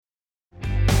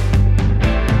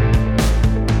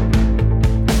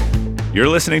You're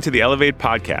listening to the Elevate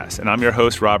Podcast, and I'm your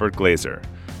host, Robert Glazer.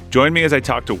 Join me as I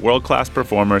talk to world-class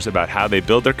performers about how they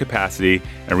build their capacity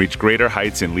and reach greater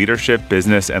heights in leadership,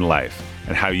 business, and life,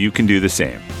 and how you can do the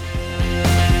same.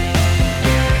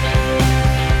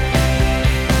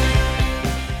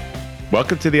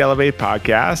 Welcome to the Elevate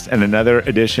Podcast and another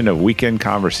edition of Weekend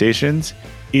Conversations.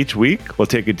 Each week, we'll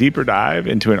take a deeper dive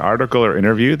into an article or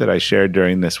interview that I shared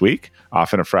during this week,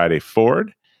 often a Friday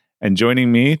forward. And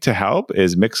joining me to help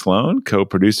is Mick Sloan,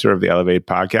 co-producer of the Elevate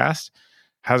Podcast.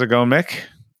 How's it going, Mick?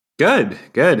 Good.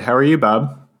 How are you,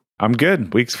 Bob? I'm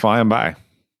good. Week's flying by.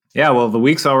 Yeah, well, the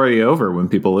week's already over when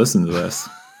people listen to this.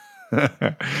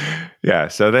 Yeah,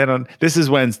 so this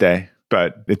is Wednesday,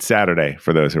 but it's Saturday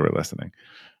for those who are listening.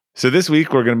 So this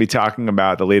week, we're going to be talking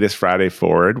about the latest Friday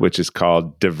forward, which is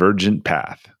called Divergent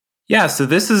Path. Yeah, so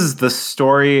this is the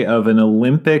story of an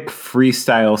Olympic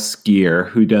freestyle skier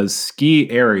who does ski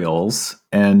aerials,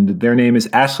 and their name is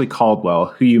Ashley Caldwell,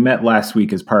 who you met last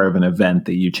week as part of an event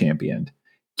that you championed.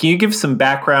 Can you give some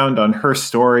background on her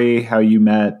story, how you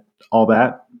met, all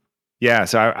that? Yeah,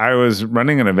 so I was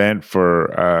running an event for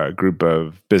a group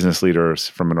of business leaders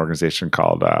from an organization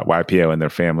called YPO and their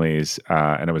families,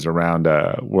 and it was around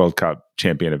a World Cup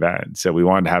champion event. So we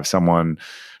wanted to have someone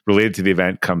related to the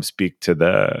event come speak to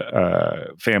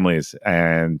the families.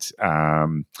 And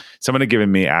someone had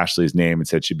given me Ashley's name and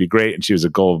said she'd be great. And she was a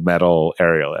gold medal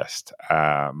aerialist,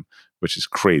 which is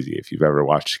crazy if you've ever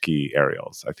watched ski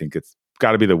aerials. I think it's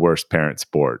got to be the worst parent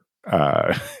sport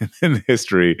in the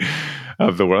history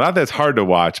of the world. Not that it's hard to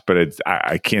watch, but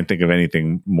I can't think of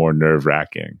anything more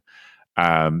nerve-wracking.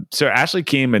 So Ashley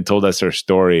came and told us her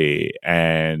story,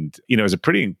 and it was a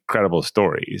pretty incredible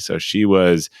story. So she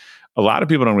was, a lot of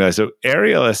people don't realize, so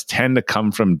aerialists tend to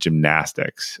come from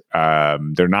gymnastics.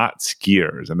 They're not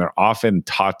skiers, and they're often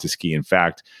taught to ski. In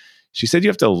fact, she said you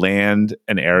have to land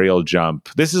an aerial jump.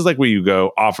 This is like where you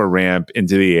go off a ramp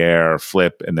into the air,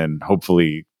 flip, and then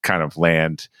hopefully kind of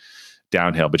land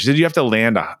downhill. But she said you have to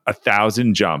land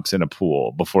 1,000 jumps in a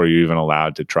pool before you're even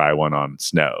allowed to try one on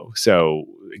snow. So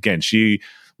again, she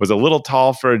was a little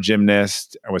tall for a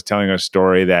gymnast and was telling her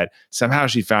story that somehow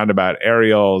she found about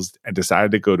aerials and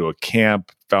decided to go to a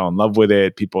camp, fell in love with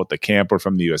it. People at the camp were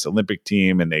from the U.S. Olympic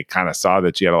team, and they kind of saw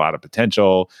that she had a lot of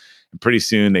potential. And pretty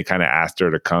soon they kind of asked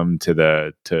her to come to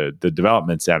the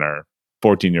development center,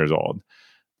 14 years old.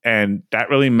 And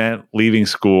that really meant leaving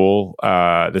school.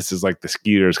 This is like the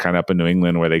skiers kind of up in New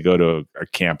England where they go to a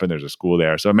camp and there's a school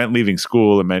there. So it meant leaving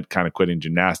school. It meant kind of quitting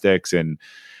gymnastics. And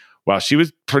while she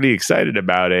was pretty excited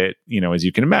about it, as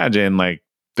you can imagine, like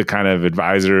the kind of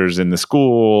advisors in the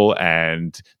school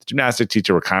and the gymnastic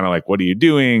teacher were kind of like, what are you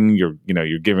doing?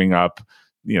 You're giving up,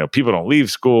 people don't leave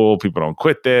school. People don't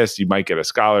quit this. You might get a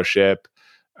scholarship.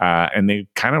 And they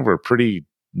kind of were pretty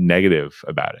negative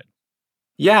about it.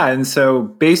 Yeah, and so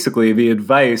basically the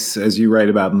advice, as you write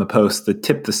about in the post, that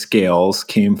tipped the scales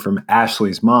came from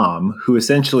Ashley's mom, who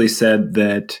essentially said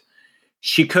that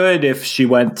she could, if she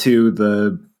went to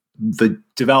the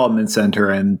development center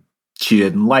and she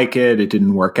didn't like it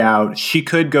didn't work out, she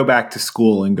could go back to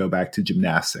school and go back to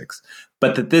gymnastics.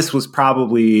 But that this was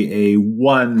probably a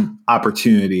one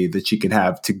opportunity that she could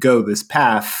have to go this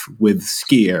path with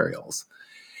ski aerials.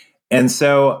 And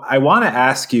so I want to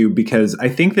ask you, because I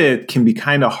think that it can be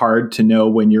kind of hard to know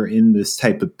when you're in this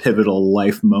type of pivotal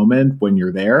life moment when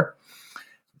you're there.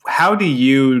 How do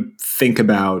you think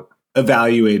about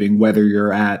evaluating whether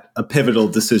you're at a pivotal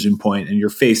decision point and you're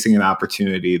facing an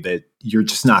opportunity that you're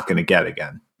just not going to get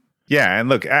again? Yeah. And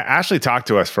look, Ashley talked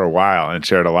to us for a while and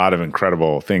shared a lot of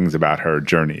incredible things about her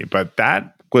journey, but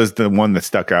that was the one that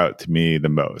stuck out to me the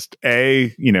most.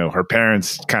 Her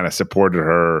parents kind of supported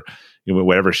her,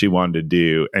 whatever she wanted to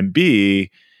do. And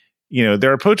B,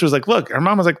 their approach was like, look, her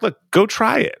mom was like, look, go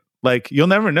try it. Like, you'll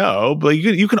never know, but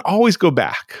you can always go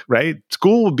back, right?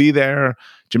 School will be there.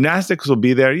 Gymnastics will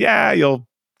be there. Yeah, you'll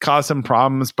cause some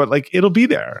problems, but like, it'll be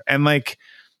there. And like,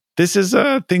 this is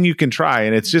a thing you can try.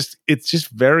 And it's just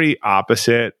very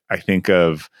opposite, I think,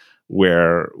 of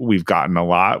where we've gotten a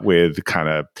lot with kind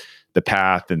of the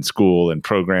path and school and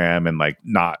program and like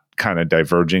not kind of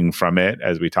diverging from it,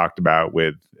 as we talked about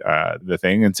with the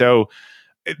thing. And so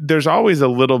there's always a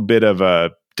little bit of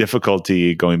a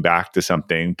difficulty going back to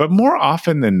something, but more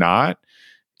often than not,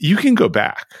 you can go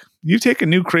back. You take a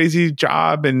new crazy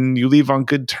job and you leave on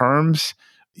good terms,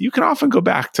 you can often go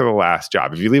back to the last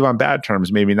job. If you leave on bad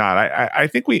terms, maybe not. I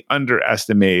think we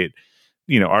underestimate,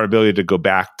 our ability to go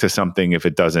back to something if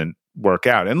it doesn't work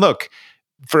out. And look,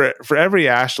 for every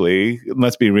Ashley,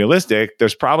 let's be realistic,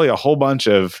 there's probably a whole bunch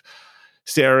of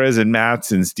Sarahs and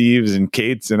Matts and Steves and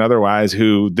Kates and otherwise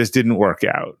who this didn't work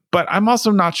out. But I'm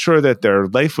also not sure that their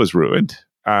life was ruined.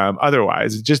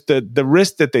 otherwise. Just the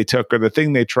risk that they took or the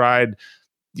thing they tried,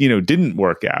 didn't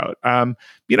work out.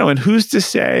 And who's to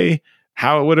say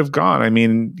how it would have gone? I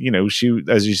mean, she,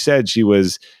 as you said, she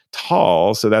was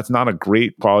tall, so that's not a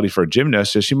great quality for a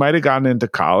gymnast. So she might have gotten into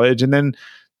college, and then,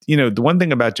 the one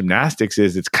thing about gymnastics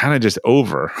is it's kind of just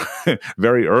over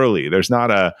very early. There's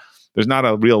not a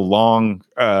real long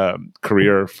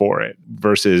career for it,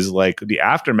 versus like the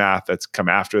aftermath that's come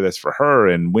after this for her,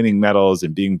 and winning medals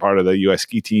and being part of the US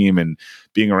ski team and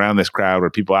being around this crowd where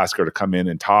people ask her to come in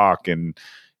and talk and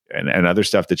other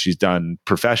stuff that she's done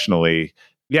professionally.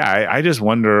 Yeah, I just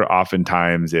wonder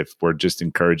oftentimes if we're just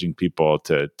encouraging people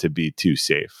to be too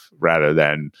safe rather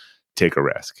than take a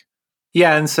risk.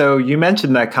 Yeah, and so you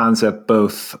mentioned that concept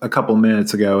both a couple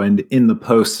minutes ago and in the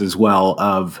post as well,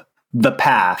 of the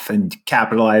path and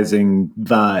capitalizing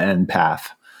the end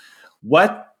path.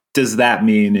 What does that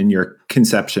mean in your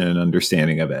conception and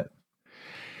understanding of it?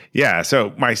 Yeah,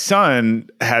 so my son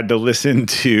had to listen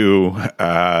to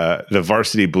the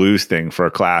Varsity Blues thing for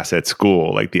a class at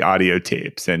school, like the audio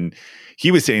tapes. And he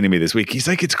was saying to me this week, he's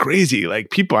like, it's crazy. Like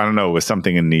people, I don't know, it was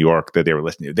something in New York that they were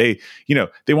listening to.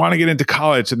 They want to get into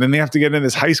college, so then they have to get in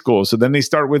this high school. So then they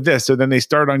start with this. So then they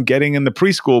start on getting in the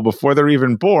preschool before they're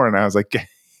even born. I was like,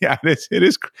 yeah, it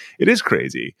is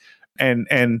crazy.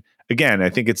 And again, I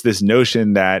think it's this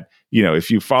notion that, if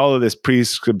you follow this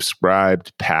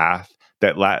prescribed path,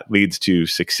 that leads to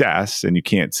success, and you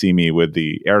can't see me with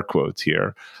the air quotes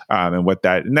here.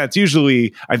 And that's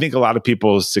usually, I think a lot of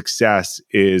people's success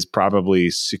is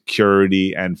probably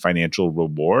security and financial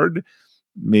reward.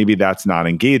 Maybe that's not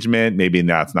engagement. Maybe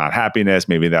that's not happiness.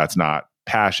 Maybe that's not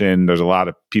passion. There's a lot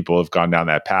of people who have gone down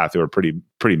that path who are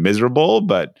pretty miserable,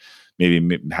 but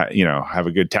maybe, have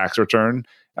a good tax return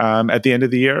at the end of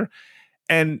the year.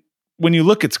 And when you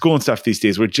look at school and stuff these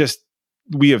days,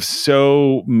 we have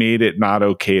so made it not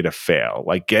okay to fail.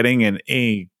 Like getting an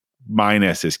A-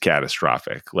 is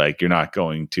catastrophic. Like you're not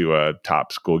going to a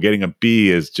top school. Getting a B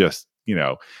is just,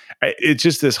 it's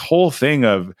just this whole thing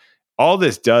of all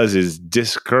this does is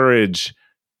discourage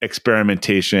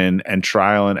experimentation and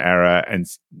trial and error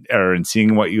and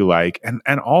seeing what you like.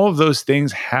 And all of those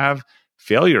things have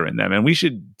failure in them. And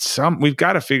we've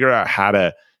got to figure out how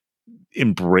to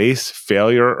embrace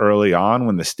failure early on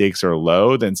when the stakes are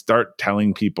low, then start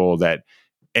telling people that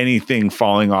anything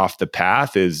falling off the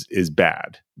path is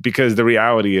bad, because the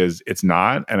reality is it's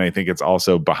not. And I think it's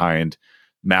also behind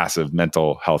massive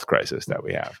mental health crisis that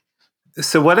we have.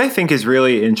 So what I think is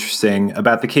really interesting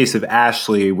about the case of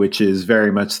Ashley, which is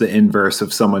very much the inverse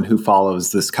of someone who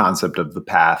follows this concept of the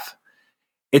path,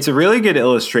 it's a really good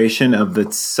illustration of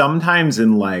that sometimes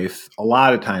in life, a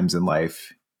lot of times in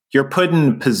life, you're put in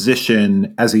a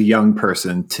position as a young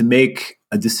person to make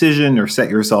a decision or set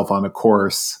yourself on a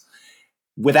course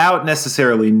without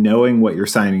necessarily knowing what you're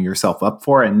signing yourself up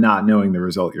for and not knowing the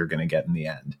result you're going to get in the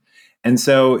end. And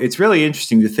so it's really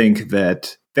interesting to think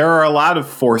that there are a lot of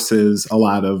forces, a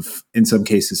lot of, in some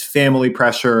cases, family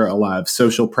pressure, a lot of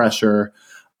social pressure,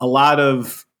 a lot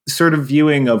of sort of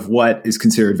viewing of what is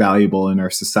considered valuable in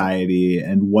our society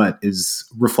and what is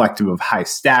reflective of high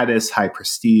status, high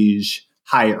prestige,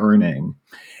 high earning.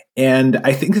 And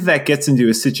I think that gets into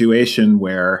a situation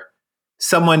where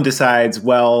someone decides,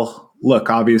 well, look,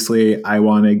 obviously I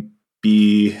want to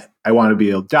be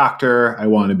a doctor, I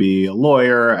want to be a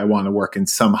lawyer, I want to work in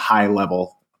some high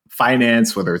level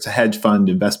finance, whether it's a hedge fund,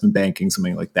 investment banking,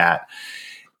 something like that.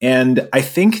 And I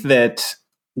think that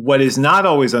what is not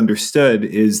always understood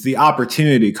is the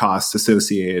opportunity cost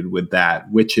associated with that,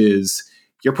 which is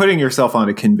you're putting yourself on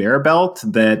a conveyor belt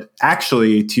that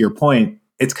actually, to your point,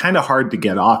 it's kind of hard to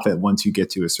get off it once you get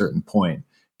to a certain point.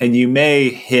 And you may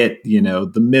hit,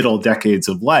 the middle decades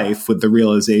of life with the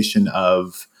realization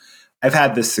of, I've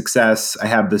had this success, I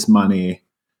have this money,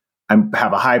 I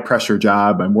have a high pressure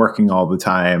job, I'm working all the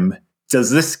time. Does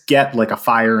this get like a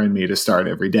fire in me to start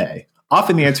every day?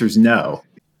 Often the answer is no.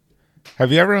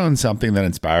 Have you ever owned something that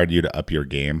inspired you to up your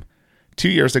game? 2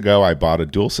 years ago, I bought a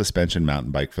dual suspension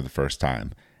mountain bike for the first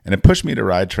time, and it pushed me to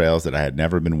ride trails that I had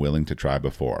never been willing to try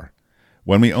before.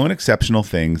 When we own exceptional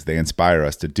things, they inspire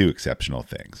us to do exceptional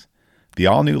things. The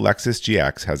all-new Lexus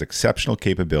GX has exceptional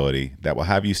capability that will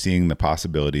have you seeing the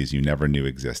possibilities you never knew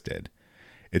existed.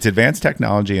 Its advanced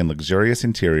technology and luxurious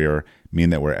interior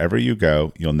mean that wherever you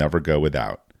go, you'll never go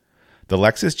without. The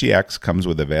Lexus GX comes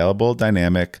with available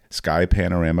dynamic sky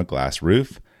panorama glass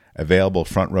roof, available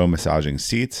front row massaging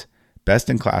seats,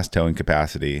 best-in-class towing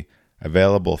capacity,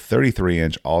 available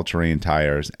 33-inch all-terrain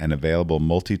tires, and available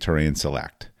multi-terrain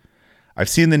select. I've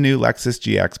seen the new Lexus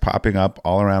GX popping up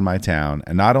all around my town,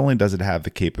 and not only does it have the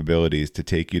capabilities to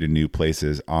take you to new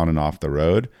places on and off the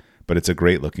road, but it's a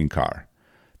great-looking car.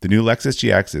 The new Lexus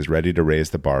GX is ready to raise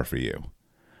the bar for you.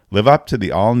 Live up to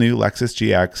the all-new Lexus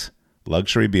GX,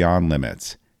 luxury beyond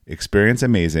limits. Experience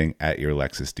amazing at your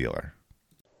Lexus dealer.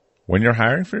 When you're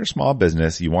hiring for your small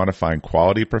business, you want to find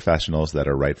quality professionals that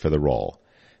are right for the role.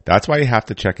 That's why you have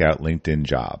to check out LinkedIn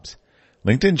Jobs.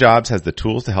 LinkedIn Jobs has the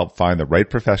tools to help find the right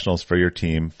professionals for your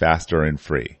team faster and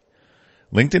free.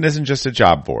 LinkedIn isn't just a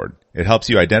job board. It helps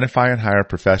you identify and hire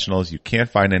professionals you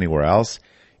can't find anywhere else,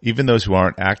 even those who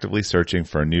aren't actively searching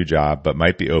for a new job but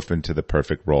might be open to the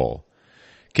perfect role.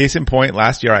 Case in point,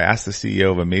 last year I asked the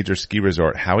CEO of a major ski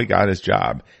resort how he got his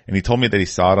job, and he told me that he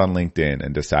saw it on LinkedIn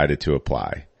and decided to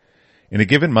apply. In a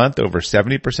given month, over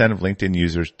 70% of LinkedIn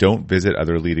users don't visit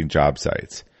other leading job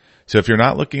sites. So if you're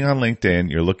not looking on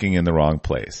LinkedIn, you're looking in the wrong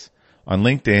place. On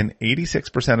LinkedIn,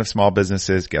 86% of small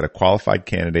businesses get a qualified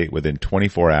candidate within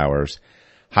 24 hours.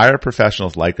 Hire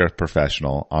professionals like a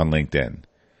professional on LinkedIn.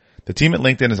 The team at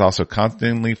LinkedIn is also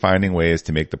constantly finding ways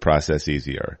to make the process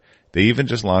easier. They even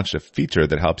just launched a feature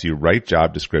that helps you write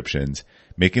job descriptions,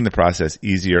 making the process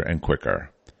easier and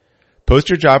quicker. Post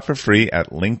your job for free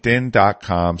at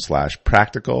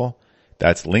linkedin.com/practical.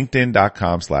 That's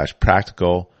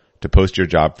linkedin.com/practical to post your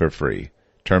job for free.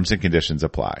 Terms and conditions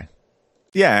apply.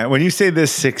 Yeah, when you say this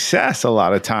success, a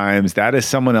lot of times that is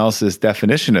someone else's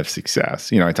definition of success.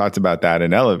 I talked about that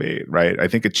in Elevate, right? I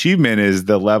think achievement is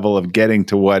the level of getting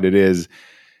to what it is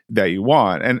that you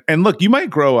want. And look, you might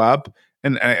grow up,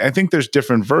 and I think there's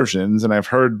different versions, and I've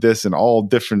heard this in all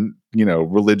different,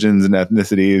 religions and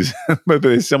ethnicities, but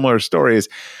there's similar stories.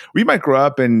 We might grow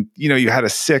up and, you had a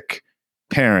sick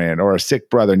parent or a sick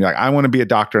brother, and you're like, I want to be a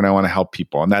doctor and I want to help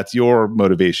people. And that's your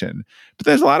motivation. But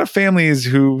there's a lot of families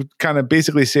who kind of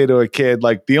basically say to a kid,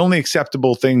 like, the only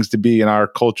acceptable things to be in our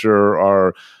culture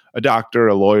are a doctor,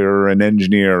 a lawyer, an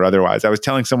engineer, or otherwise. I was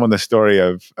telling someone the story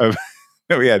of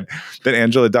that we had, that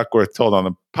Angela Duckworth told on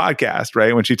the podcast,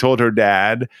 right? When she told her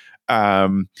dad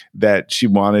that she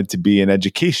wanted to be in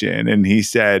education. And he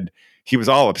said, he was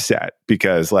all upset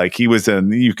because, like, he was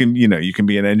you can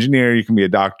be an engineer, you can be a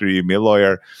doctor, you can be a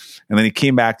lawyer. And then he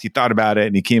came back, he thought about it,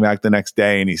 and he came back the next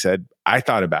day and he said, I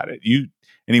thought about it.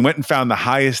 And he went and found the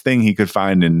highest thing he could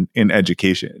find in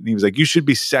education. And he was like, you should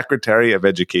be Secretary of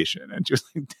Education. And she was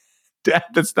like, Dad,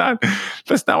 that's not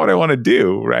what I want to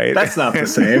do, right? That's not the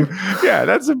same. Yeah,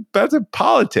 that's a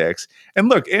politics. And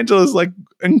look, Angela's like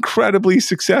incredibly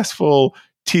successful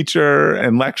teacher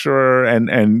and lecturer and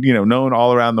known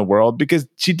all around the world because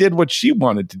she did what she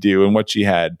wanted to do and what she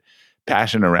had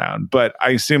passion around. But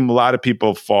I assume a lot of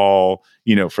people fall,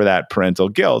 for that parental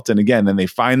guilt. And again, then they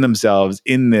find themselves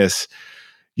in this,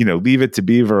 leave it to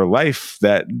beaver life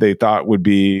that they thought would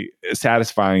be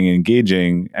satisfying and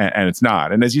engaging, and it's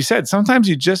not. And as you said, sometimes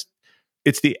it's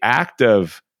the act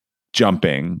of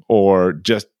jumping or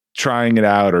just trying it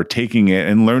out or taking it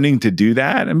and learning to do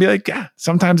that and be like, yeah,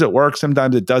 sometimes it works,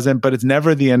 sometimes it doesn't, but it's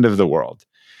never the end of the world.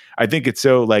 I think it's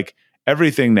so, like,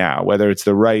 everything now, whether it's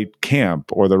the right camp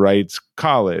or the right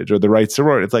college or the right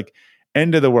sorority, it's like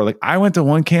end of the world. Like, I went to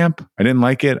one camp, I didn't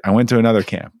like it, I went to another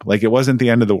camp. Like, it wasn't the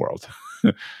end of the world.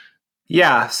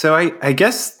 Yeah. So I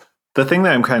guess the thing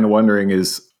that I'm kind of wondering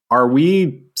is, are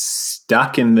we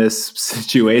stuck in this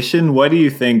situation? What do you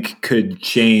think could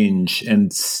change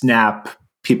and snap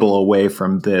people away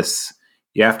from this?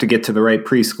 You have to get to the right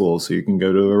preschool so you can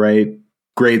go to the right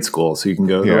grade school, so you can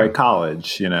go to the right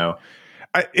college,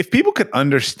 If people could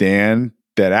understand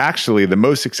that actually the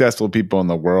most successful people in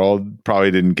the world probably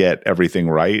didn't get everything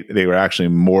right. They were actually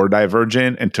more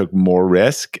divergent and took more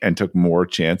risk and took more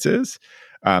chances.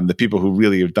 The people who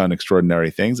really have done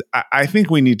extraordinary things. I think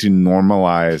we need to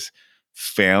normalize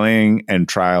failing and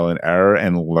trial and error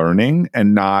and learning,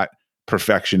 and not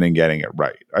perfection and getting it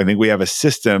right. I think we have a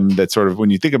system that sort of,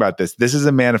 when you think about this is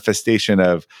a manifestation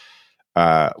of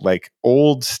like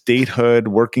old statehood,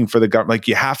 working for the government. Like,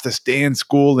 you have to stay in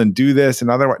school and do this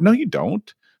and otherwise. No, you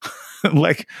don't.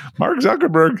 Like, Mark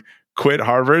Zuckerberg quit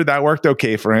Harvard. That worked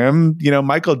okay for him.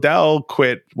 Michael Dell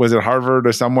quit, was at Harvard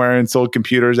or somewhere, and sold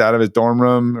computers out of his dorm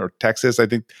room, or Texas, I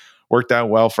think, worked out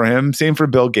well for him. Same for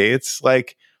Bill Gates.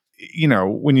 Like,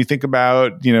 when you think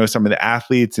about, some of the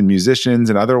athletes and musicians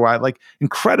and otherwise, like,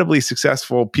 incredibly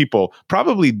successful people,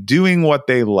 probably doing what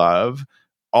they love,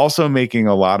 also making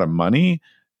a lot of money,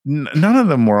 none of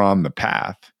them were on the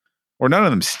path, or none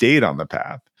of them stayed on the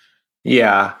path.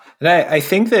 Yeah. And I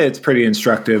think that it's pretty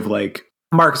instructive, like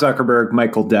Mark Zuckerberg,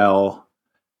 Michael Dell,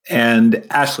 and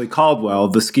Ashley Caldwell,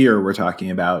 the skier we're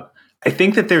talking about. I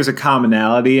think that there's a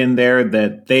commonality in there,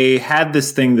 that they had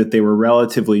this thing that they were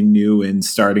relatively new in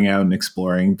starting out and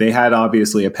exploring. They had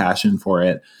obviously a passion for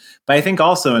it. But I think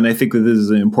also, and I think that this is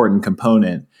an important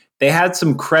component, they had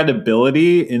some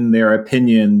credibility in their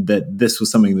opinion that this was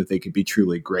something that they could be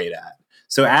truly great at.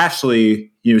 So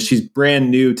Ashley, she's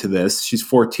brand new to this. She's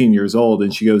 14 years old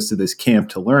and she goes to this camp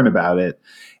to learn about it.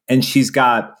 And she's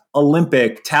got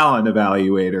Olympic talent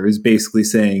evaluators basically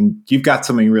saying, you've got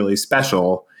something really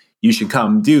special. You should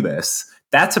come do this.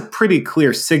 That's a pretty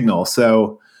clear signal.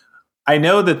 So I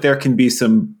know that there can be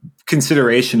some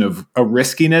consideration of a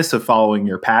riskiness of following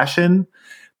your passion.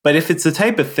 But if it's the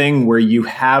type of thing where you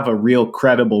have a real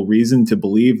credible reason to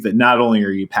believe that not only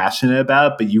are you passionate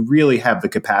about, but you really have the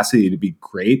capacity to be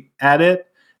great at it,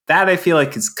 that I feel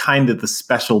like is kind of the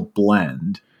special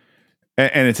blend.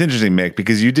 And it's interesting, Mick,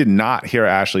 because you did not hear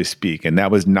Ashley speak, and that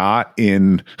was not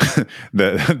in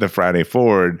the Friday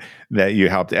Forward that you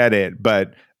helped edit.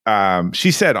 But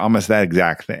she said almost that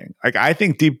exact thing. Like, I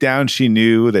think deep down she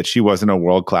knew that she wasn't a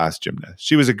world-class gymnast.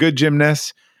 She was a good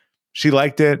gymnast. She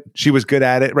liked it. She was good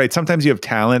at it, right? Sometimes you have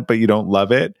talent, but you don't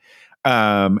love it.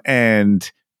 And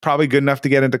probably good enough to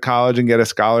get into college and get a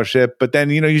scholarship. But then,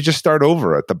 you just start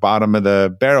over at the bottom of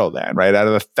the barrel then, right? Out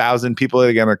of 1,000 people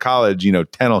that get into college,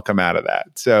 10 will come out of that.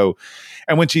 So,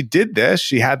 and when she did this,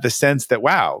 she had the sense that,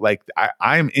 wow, like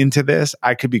I'm into this.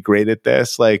 I could be great at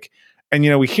this. Like,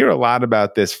 and, we hear a lot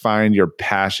about this, find your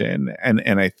passion.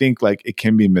 And I think like it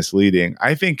can be misleading.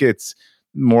 I think it's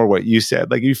more what you said.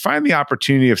 Like, you find the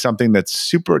opportunity of something that's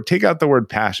super, take out the word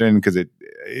passion because a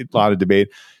lot of debate,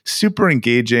 super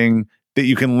engaging, that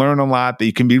you can learn a lot, that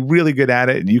you can be really good at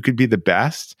it and you could be the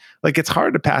best. Like, it's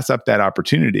hard to pass up that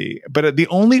opportunity. But the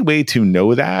only way to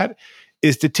know that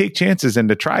is to take chances and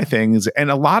to try things. And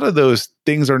a lot of those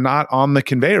things are not on the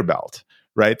conveyor belt,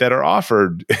 right? That are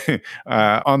offered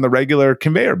on the regular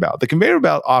conveyor belt. The conveyor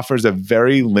belt offers a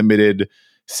very limited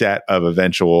set of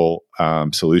eventual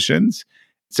solutions.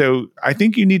 So I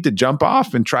think you need to jump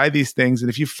off and try these things. And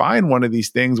if you find one of these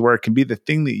things where it can be the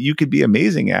thing that you could be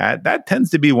amazing at, that tends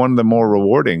to be one of the more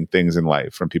rewarding things in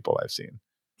life from people I've seen.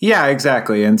 Yeah,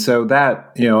 exactly. And so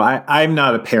that, I'm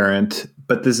not a parent,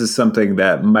 but this is something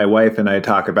that my wife and I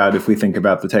talk about if we think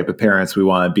about the type of parents we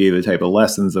want to be, the type of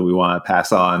lessons that we want to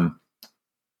pass on.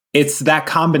 It's that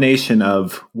combination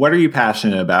of what are you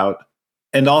passionate about?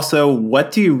 And also,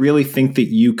 what do you really think that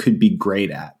you could be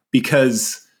great at?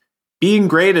 Because being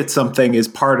great at something is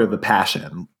part of the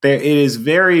passion. It is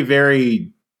very,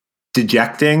 very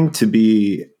dejecting to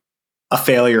be a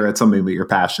failure at something that you're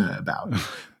passionate about.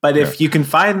 But if you can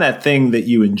find that thing that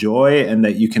you enjoy and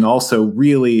that you can also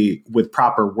really, with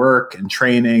proper work and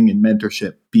training and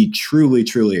mentorship, be truly,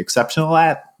 truly exceptional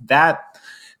at,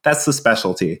 that's the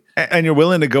specialty. And you're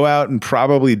willing to go out and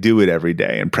probably do it every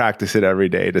day and practice it every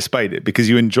day despite it, because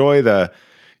you enjoy the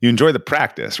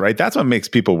practice, right? That's what makes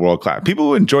people world-class. People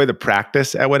who enjoy the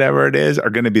practice at whatever it is are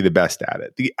going to be the best at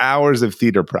it. The hours of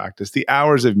theater practice, the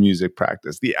hours of music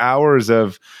practice, the hours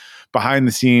of behind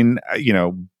the scene,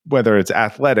 whether it's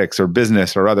athletics or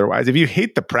business or otherwise. If you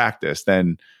hate the practice,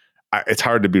 then it's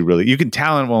hard to be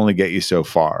talent will only get you so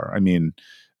far. I mean,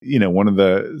 one of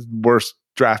the worst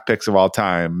draft picks of all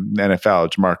time,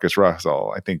 NFL, Jamarcus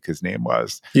Russell, I think his name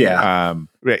was. Yeah.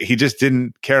 He just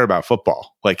didn't care about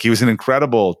football. Like, he was an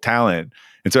incredible talent.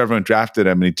 And so everyone drafted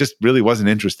him and he just really wasn't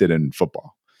interested in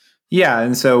football. Yeah.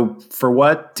 And so for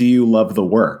what do you love the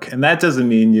work? And that doesn't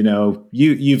mean,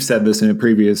 you've said this in a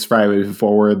previous Friday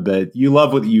Forward that you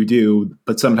love what you do,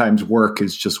 but sometimes work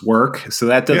is just work. So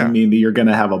that doesn't mean that you're going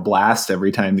to have a blast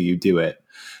every time that you do it.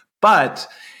 But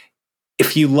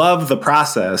if you love the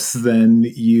process, then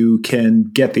you can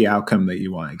get the outcome that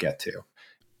you want to get to.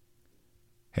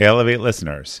 Hey, Elevate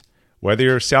listeners. Whether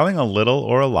you're selling a little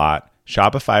or a lot,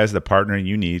 Shopify is the partner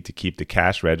you need to keep the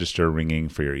cash register ringing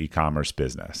for your e-commerce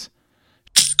business.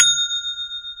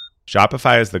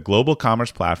 Shopify is the global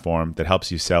commerce platform that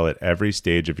helps you sell at every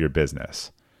stage of your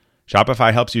business.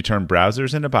 Shopify helps you turn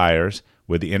browsers into buyers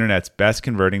with the internet's best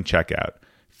converting checkout,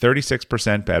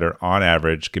 36% better on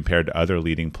average compared to other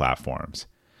leading platforms.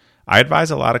 I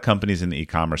advise a lot of companies in the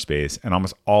e-commerce space, and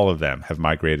almost all of them have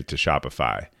migrated to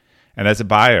Shopify. And as a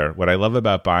buyer, what I love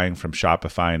about buying from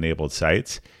Shopify-enabled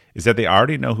sites is that they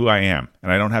already know who I am,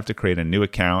 and I don't have to create a new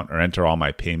account or enter all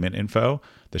my payment info.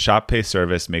 The Shop Pay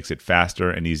service makes it faster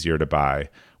and easier to buy,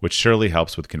 which surely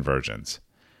helps with conversions.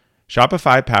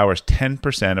 Shopify powers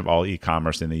 10% of all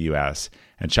e-commerce in the US,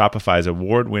 and Shopify's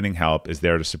award-winning help is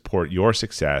there to support your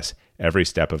success every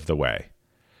step of the way.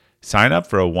 Sign up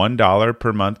for a $1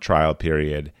 per month trial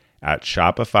period at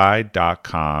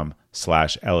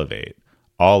shopify.com/elevate,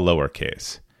 all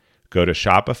lowercase. Go to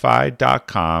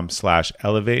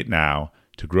shopify.com/elevate now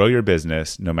to grow your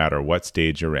business no matter what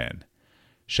stage you're in.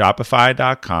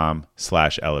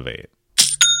 Shopify.com/elevate.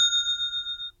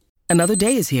 Another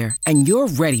day is here, and you're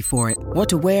ready for it. What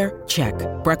to wear? Check.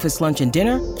 Breakfast, lunch, and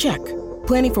dinner? Check.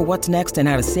 Planning for what's next and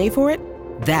how to save for it?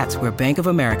 That's where Bank of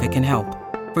America can help.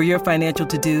 For your financial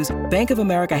to-dos, Bank of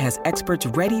America has experts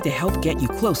ready to help get you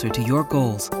closer to your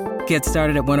goals. Get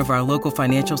started at one of our local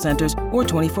financial centers or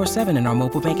 24/7 in our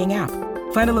mobile banking app.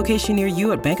 Find a location near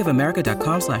you at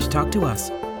bankofamerica.com/talktous.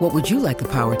 What would you like the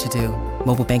power to do?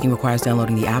 Mobile banking requires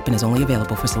downloading the app and is only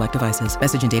available for select devices.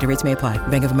 Message and data rates may apply.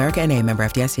 Bank of America N.A., member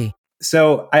FDIC.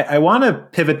 So I want to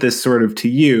pivot this sort of to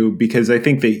you because I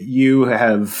think that you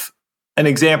have an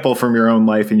example from your own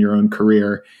life and your own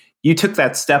career. You took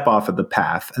that step off of the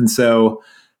path. And so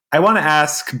I want to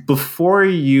ask, before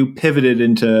you pivoted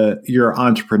into your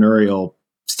entrepreneurial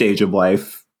stage of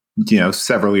life,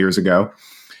 several years ago,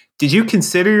 did you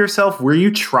consider yourself, were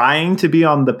you trying to be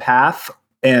on the path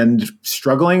and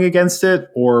struggling against it?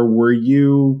 Or were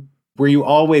you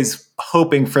always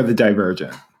hoping for the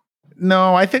divergent?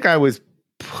 No, I think I was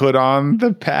put on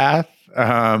the path.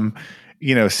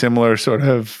 Similar sort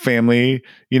of family,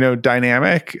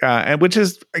 dynamic, and which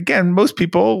is, again, most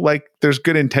people, like, there's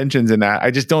good intentions in that. I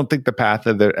just don't think the path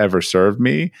that ever served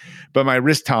me, but my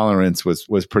risk tolerance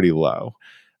was pretty low.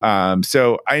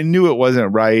 So I knew it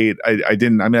wasn't right.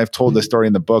 I've told the story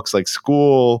in the books, like,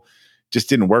 school just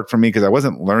didn't work for me because I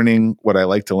wasn't learning what I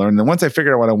like to learn. And once I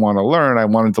figured out what I want to learn, I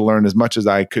wanted to learn as much as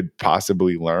I could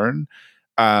possibly learn.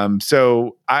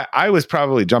 So I was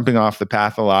probably jumping off the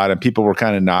path a lot, and people were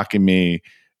kind of knocking me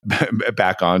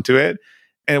back onto it.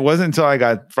 And it wasn't until I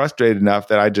got frustrated enough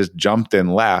that I just jumped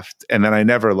and left, and then I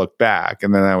never looked back.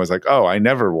 And then I was like, oh, I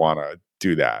never want to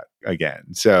do that again.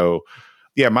 So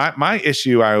yeah, my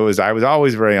issue, I was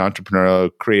always very entrepreneurial,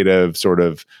 creative, sort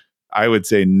of, I would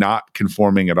say, not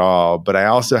conforming at all, but I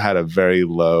also had a very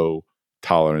low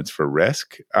tolerance for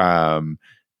risk.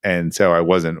 And so I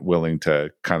wasn't willing to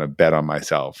kind of bet on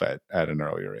myself at an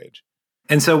earlier age.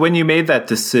 And so when you made that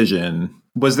decision,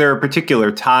 was there a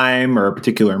particular time or a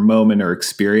particular moment or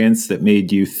experience that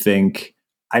made you think,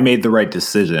 I made the right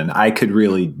decision, I could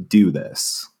really do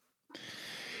this?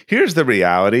 Here's the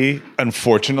reality,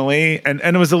 unfortunately, and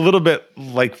it was a little bit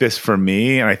like this for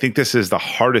me, and I think this is the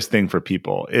hardest thing for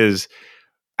people, is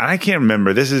I can't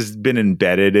remember, this has been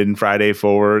embedded in Friday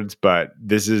Forwards, but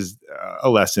this is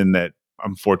a lesson that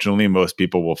unfortunately most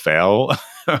people will fail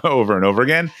over and over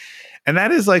again. And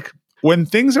that is, like, when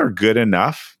things are good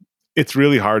enough, it's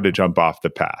really hard to jump off the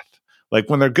path.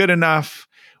 Like, when they're good enough,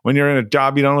 when you're in a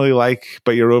job you don't really like,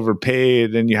 but you're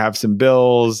overpaid and you have some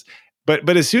bills. But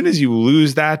as soon as you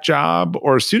lose that job,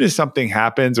 or as soon as something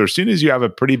happens, or as soon as you have a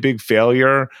pretty big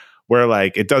failure where,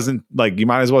 like, it doesn't, like, you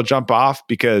might as well jump off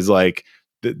because, like,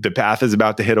 the path is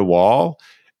about to hit a wall.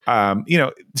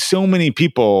 So many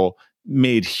people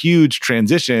made huge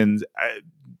transitions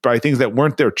by things that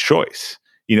weren't their choice.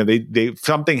 They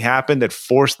something happened that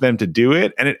forced them to do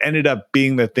it, and it ended up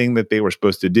being the thing that they were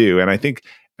supposed to do. And I think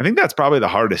that's probably the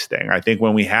hardest thing. I think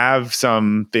when we have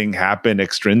something happen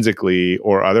extrinsically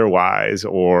or otherwise,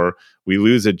 or we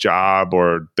lose a job,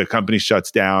 or the company shuts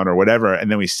down, or whatever,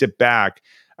 and then we sit back.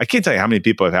 I can't tell you how many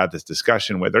people I've had this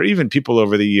discussion with, or even people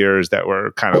over the years that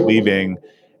were kind of leaving,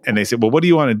 and they say, well, what do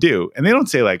you want to do? And they don't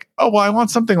say, like, oh, well, I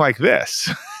want something like this.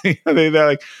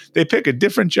 They pick a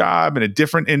different job in a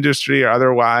different industry or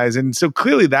otherwise. And so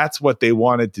clearly that's what they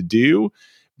wanted to do,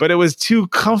 but it was too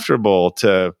comfortable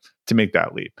to make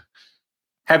that leap.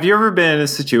 Have you ever been in a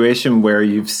situation where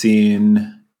you've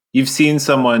seen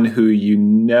someone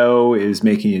who is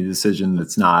making a decision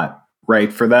that's not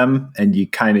right for them, and you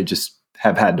kind of just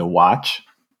have had to watch?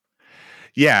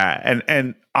 Yeah,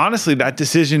 and honestly, that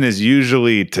decision is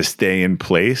usually to stay in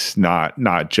place, not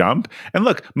jump. And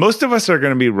look, most of us are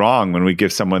going to be wrong when we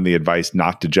give someone the advice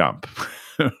not to jump,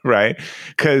 right?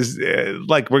 Because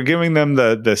we're giving them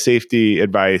the safety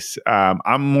advice.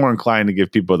 I'm more inclined to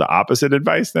give people the opposite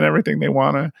advice than everything they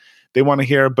want to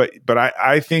hear. But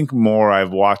I think more,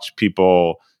 I've watched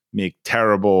people make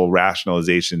terrible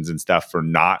rationalizations and stuff for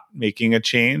not making a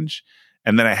change.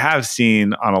 And then I have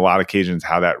seen on a lot of occasions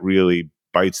how that really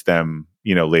bites them,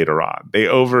 later on. They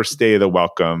overstay the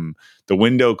welcome. The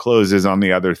window closes on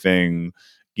the other thing.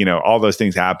 All those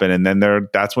things happen, and then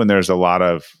that's when there's a lot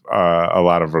of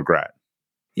regret.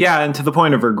 Yeah, and to the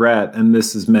point of regret, and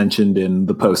this is mentioned in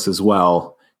the post as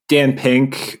well. Dan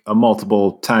Pink, a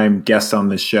multiple-time guest on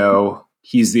this show,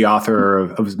 he's the author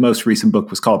of his most recent book,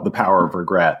 was called The Power of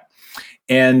Regret.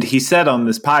 And he said on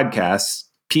this podcast,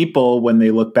 people, when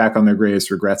they look back on their greatest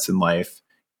regrets in life,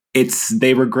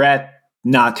 they regret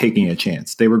not taking a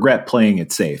chance. They regret playing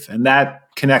it safe. And that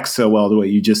connects so well to what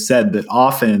you just said, that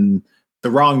often the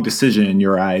wrong decision in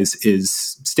your eyes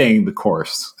is staying the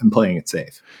course and playing it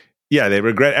safe. Yeah, they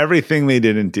regret everything they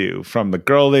didn't do, from the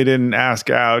girl they didn't ask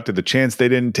out to the chance they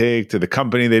didn't take to the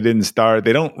company they didn't start.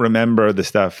 They don't remember the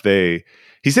stuff he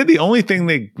said the only thing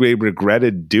they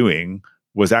regretted doing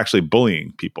was actually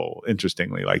bullying people,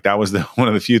 interestingly. Like that was one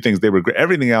of the few things they regret.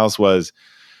 Everything else was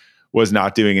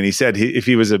not doing. And he said if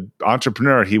he was an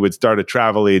entrepreneur, he would start a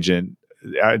travel agency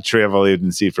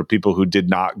for people who did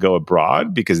not go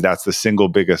abroad, because that's the single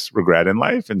biggest regret in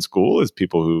life and school is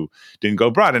people who didn't go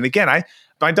abroad. And again,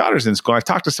 my daughter's in school. I've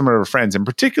talked to some of her friends, and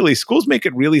particularly schools make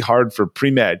it really hard for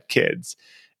pre-med kids.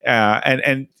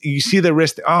 And you see the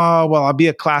risk, oh, well, I'll be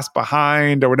a class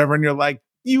behind or whatever. And you're like,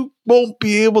 you won't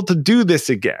be able to do this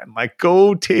again. Like,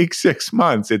 go take 6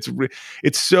 months.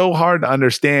 It's so hard to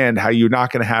understand how you're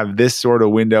not going to have this sort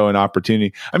of window and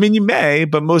opportunity. I mean, you may,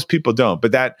 but most people don't.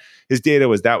 But his data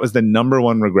was that was the number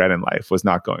one regret in life, was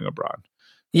not going abroad.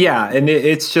 Yeah, and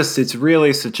it's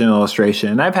really such an illustration.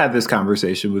 And I've had this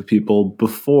conversation with people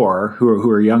before who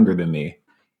are younger than me.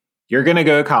 You're going to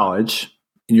go to college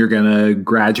and you're going to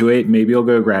graduate. Maybe you'll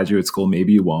go to graduate school,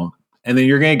 maybe you won't. And then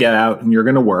you're going to get out and you're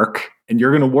going to work, and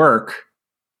you're going to work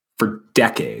for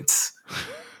decades.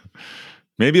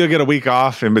 Maybe you'll get a week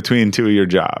off in between two of your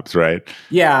jobs, right?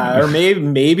 Yeah, or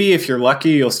maybe if you're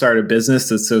lucky, you'll start a business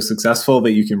that's so successful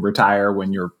that you can retire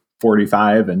when you're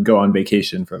 45 and go on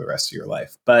vacation for the rest of your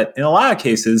life. But in a lot of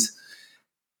cases,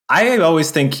 I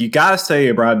always think you got to study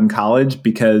abroad in college,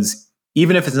 because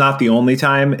even if it's not the only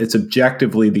time, it's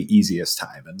objectively the easiest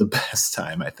time and the best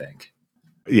time, I think.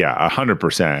 Yeah,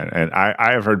 100%. And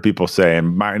I have heard people say,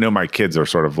 and I know my kids are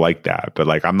sort of like that, but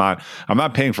like I'm not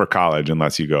paying for college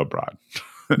unless you go abroad.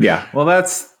 Yeah, well,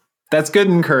 that's good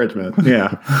encouragement.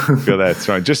 Yeah. I feel that's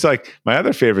right. Just like my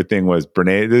other favorite thing was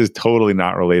Brene. This is totally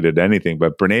not related to anything,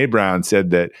 but Brene Brown said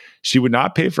that she would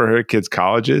not pay for her kids'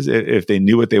 colleges if they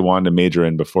knew what they wanted to major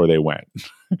in before they went.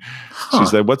 She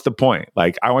said, what's the point?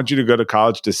 Like, I want you to go to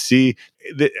college to see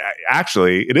that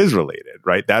actually it is related,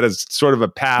 right? That is sort of a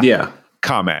path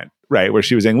comment, right? Where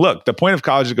she was saying, look, the point of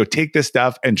college is to go take this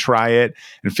stuff and try it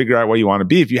and figure out what you want to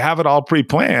be. If you have it all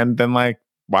pre-planned, then like,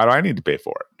 why do I need to pay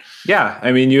for it? Yeah.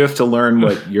 I mean, you have to learn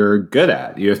what you're good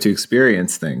at. You have to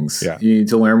experience things. Yeah. You need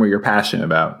to learn what you're passionate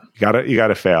about. You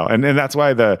gotta fail. And that's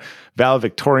why the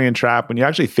valedictorian trap, when you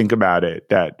actually think about it,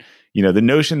 that, the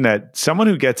notion that someone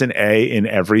who gets an A in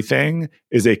everything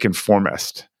is a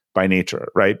conformist by nature,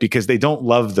 right? Because they don't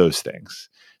love those things.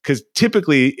 Because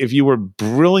typically, if you were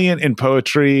brilliant in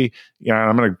poetry,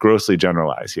 I'm going to grossly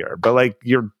generalize here, but like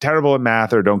you're terrible at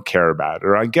math or don't care about it.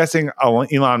 Or I'm guessing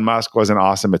Elon Musk wasn't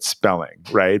awesome at spelling,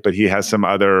 right? But he has some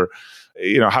other,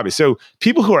 hobbies. So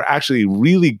people who are actually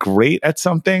really great at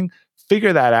something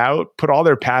figure that out, put all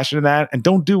their passion in that, and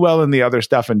don't do well in the other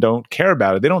stuff and don't care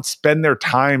about it. They don't spend their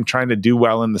time trying to do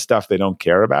well in the stuff they don't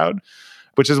care about.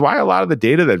 Which is why a lot of the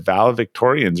data that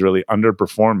valedictorians really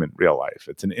underperform in real life.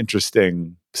 It's an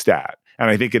interesting stat. And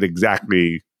I think it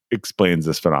exactly explains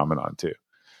this phenomenon too.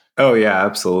 Oh, yeah,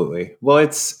 absolutely. Well,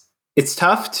 it's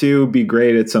tough to be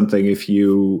great at something if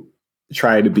you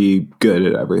try to be good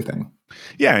at everything.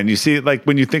 Yeah. And you see, like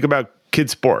when you think about kid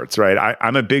sports, right?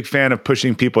 I'm a big fan of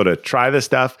pushing people to try this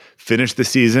stuff, finish the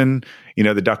season,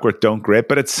 the Duckworth don't grit.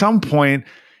 But at some point,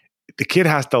 the kid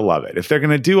has to love it. If they're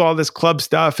going to do all this club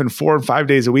stuff and 4 or 5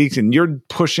 days a week and you're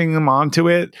pushing them onto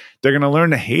it, they're going to learn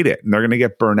to hate it and they're going to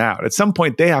get burnt out. At some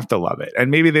point, they have to love it.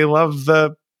 And maybe they love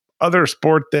the other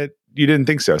sport that you didn't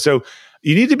think so. So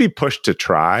you need to be pushed to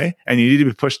try, and you need to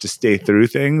be pushed to stay through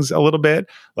things a little bit,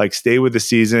 like stay with the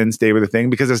season, stay with the thing,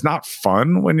 because it's not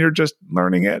fun when you're just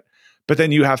learning it. But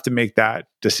then you have to make that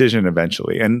decision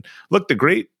eventually. And look, the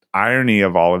great irony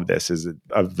of all of this is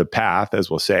of the path, as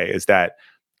we'll say, is that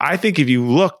I think if you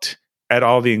looked at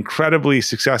all the incredibly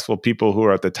successful people who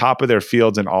are at the top of their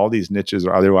fields in all these niches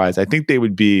or otherwise, I think they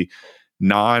would be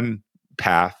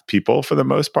non-path people for the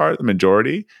most part, the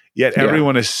majority. Yet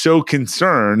everyone is so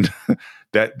concerned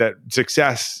that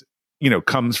success,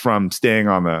 comes from staying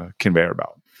on the conveyor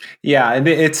belt. Yeah, and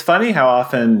it's funny how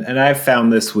often, and I've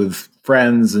found this with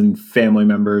friends and family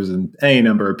members and any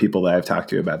number of people that I've talked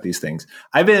to about these things.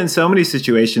 I've been in so many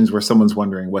situations where someone's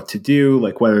wondering what to do,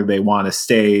 like whether they want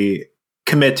to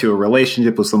commit to a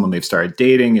relationship with someone they've started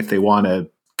dating, if they want to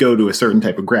go to a certain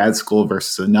type of grad school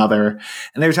versus another.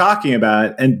 And they're talking about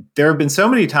it. And there have been so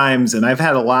many times, and I've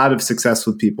had a lot of success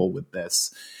with people with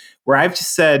this, where I've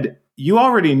just said, you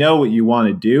already know what you want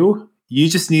to do. You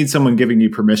just need someone giving you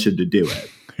permission to do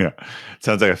it. Yeah.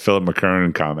 Sounds like a Philip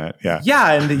McKernan comment. Yeah.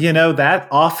 Yeah. And, that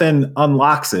often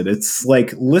unlocks it. It's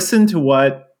like, listen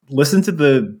to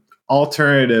the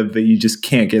alternative that you just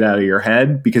can't get out of your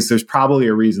head, because there's probably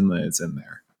a reason that it's in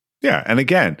there. Yeah. And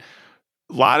again,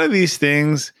 a lot of these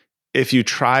things, if you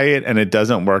try it and it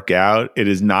doesn't work out, it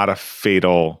is not a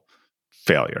fatal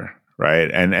failure, right?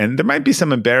 And there might be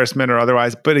some embarrassment or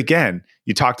otherwise, but again,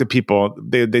 you talk to people,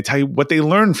 they tell you what they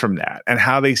learned from that and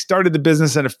how they started the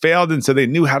business and it failed, and so they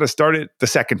knew how to start it the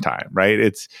second time, right?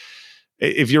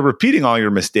 If you're repeating all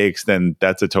your mistakes, then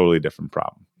that's a totally different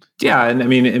problem. Yeah, and I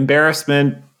mean,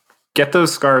 embarrassment, get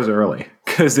those scars early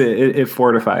because it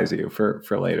fortifies you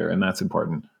for later, and that's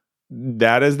important.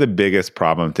 That is the biggest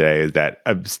problem today, is that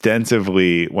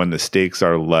ostensibly when the stakes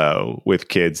are low with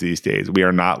kids these days, we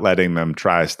are not letting them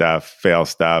try stuff, fail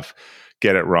stuff,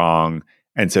 get it wrong.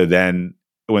 And so then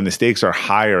when the stakes are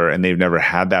higher and they've never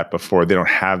had that before, they don't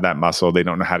have that muscle, they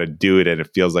don't know how to do it, and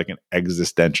it feels like an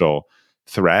existential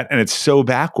threat. And it's so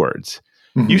backwards.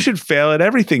 You should fail at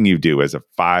everything you do as a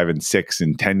 5 and 6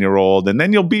 and 10-year-old, and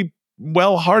then you'll be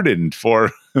well hardened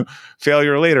for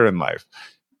failure later in life.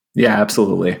 Yeah,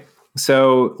 absolutely.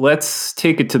 So let's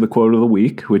take it to the quote of the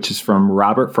week, which is from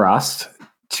Robert Frost.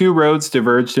 2 roads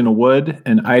diverged in a wood,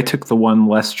 and I took the one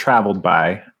less traveled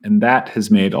by, and that has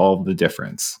made all the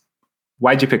difference.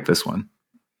 Why'd you pick this one?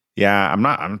 Yeah,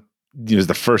 it was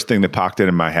the first thing that popped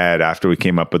into my head after we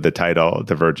came up with the title,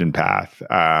 Divergent Path.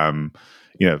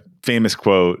 Famous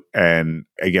quote. And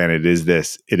again, it is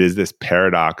this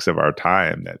paradox of our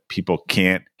time that people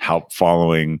can't help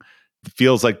following. It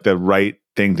feels like the right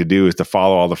thing to do is to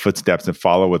follow all the footsteps and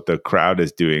follow what the crowd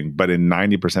is doing. But in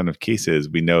 90% of cases,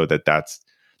 we know that that's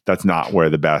not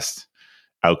where the best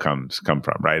outcomes come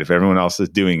from, right? If everyone else is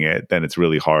doing it, then it's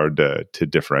really hard to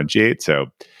differentiate. So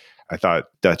I thought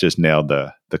that just nailed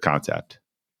the concept.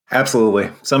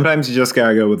 Absolutely. Sometimes you just got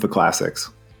to go with the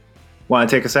classics. Want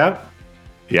to take us out?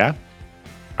 Yeah.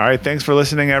 All right. Thanks for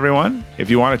listening, everyone. If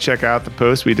you want to check out the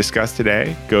post we discussed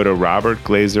today, go to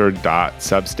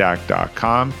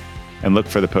robertglazer.substack.com and look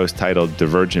for the post titled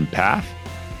Divergent Path.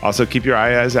 Also, keep your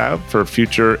eyes out for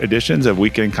future editions of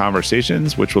Weekend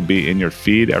Conversations, which will be in your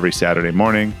feed every Saturday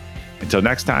morning. Until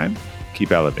next time,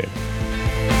 keep elevating.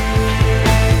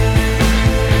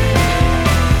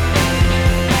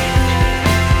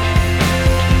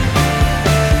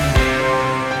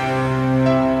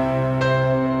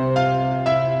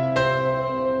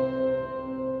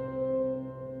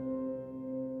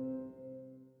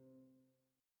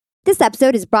 This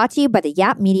episode is brought to you by the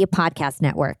Yap Media Podcast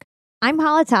Network. I'm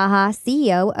Hala Taha,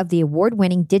 CEO of the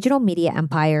award-winning digital media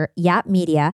empire, Yap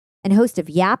Media, and host of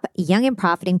Yap Young and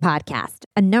Profiting Podcast,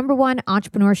 a #1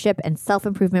 entrepreneurship and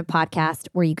self-improvement podcast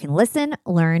where you can listen,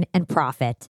 learn, and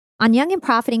profit. On Young and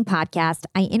Profiting Podcast,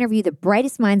 I interview the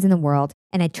brightest minds in the world,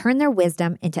 and I turn their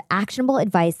wisdom into actionable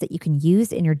advice that you can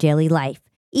use in your daily life.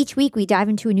 Each week, we dive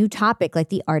into a new topic like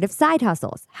the art of side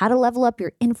hustles, how to level up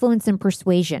your influence and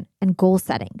persuasion, and goal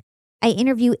setting. I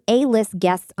interview A-list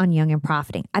guests on Young and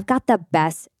Profiting. I've got the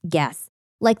best guests,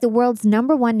 like the world's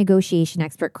 #1 negotiation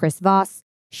expert, Chris Voss,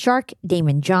 Shark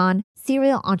Damon John,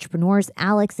 serial entrepreneurs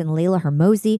Alex and Layla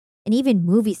Hermosi, and even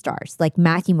movie stars like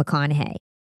Matthew McConaughey.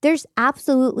 There's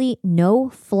absolutely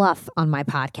no fluff on my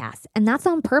podcast, and that's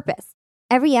on purpose.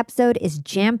 Every episode is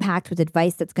jam-packed with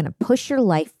advice that's going to push your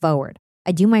life forward.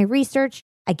 I do my research,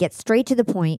 I get straight to the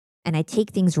point, and I take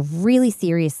things really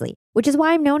seriously, which is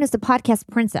why I'm known as the podcast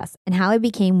princess and how I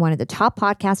became one of the top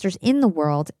podcasters in the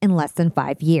world in less than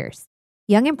 5 years.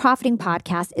 Young and Profiting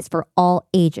Podcast is for all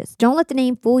ages. Don't let the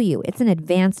name fool you. It's an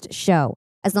advanced show.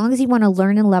 As long as you want to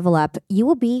learn and level up, you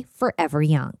will be forever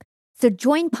young. So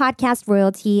join podcast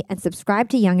royalty and subscribe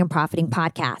to Young and Profiting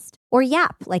Podcast, or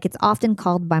YAP, like it's often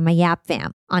called by my YAP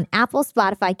fam, on Apple,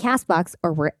 Spotify, CastBox,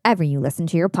 or wherever you listen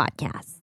to your podcasts.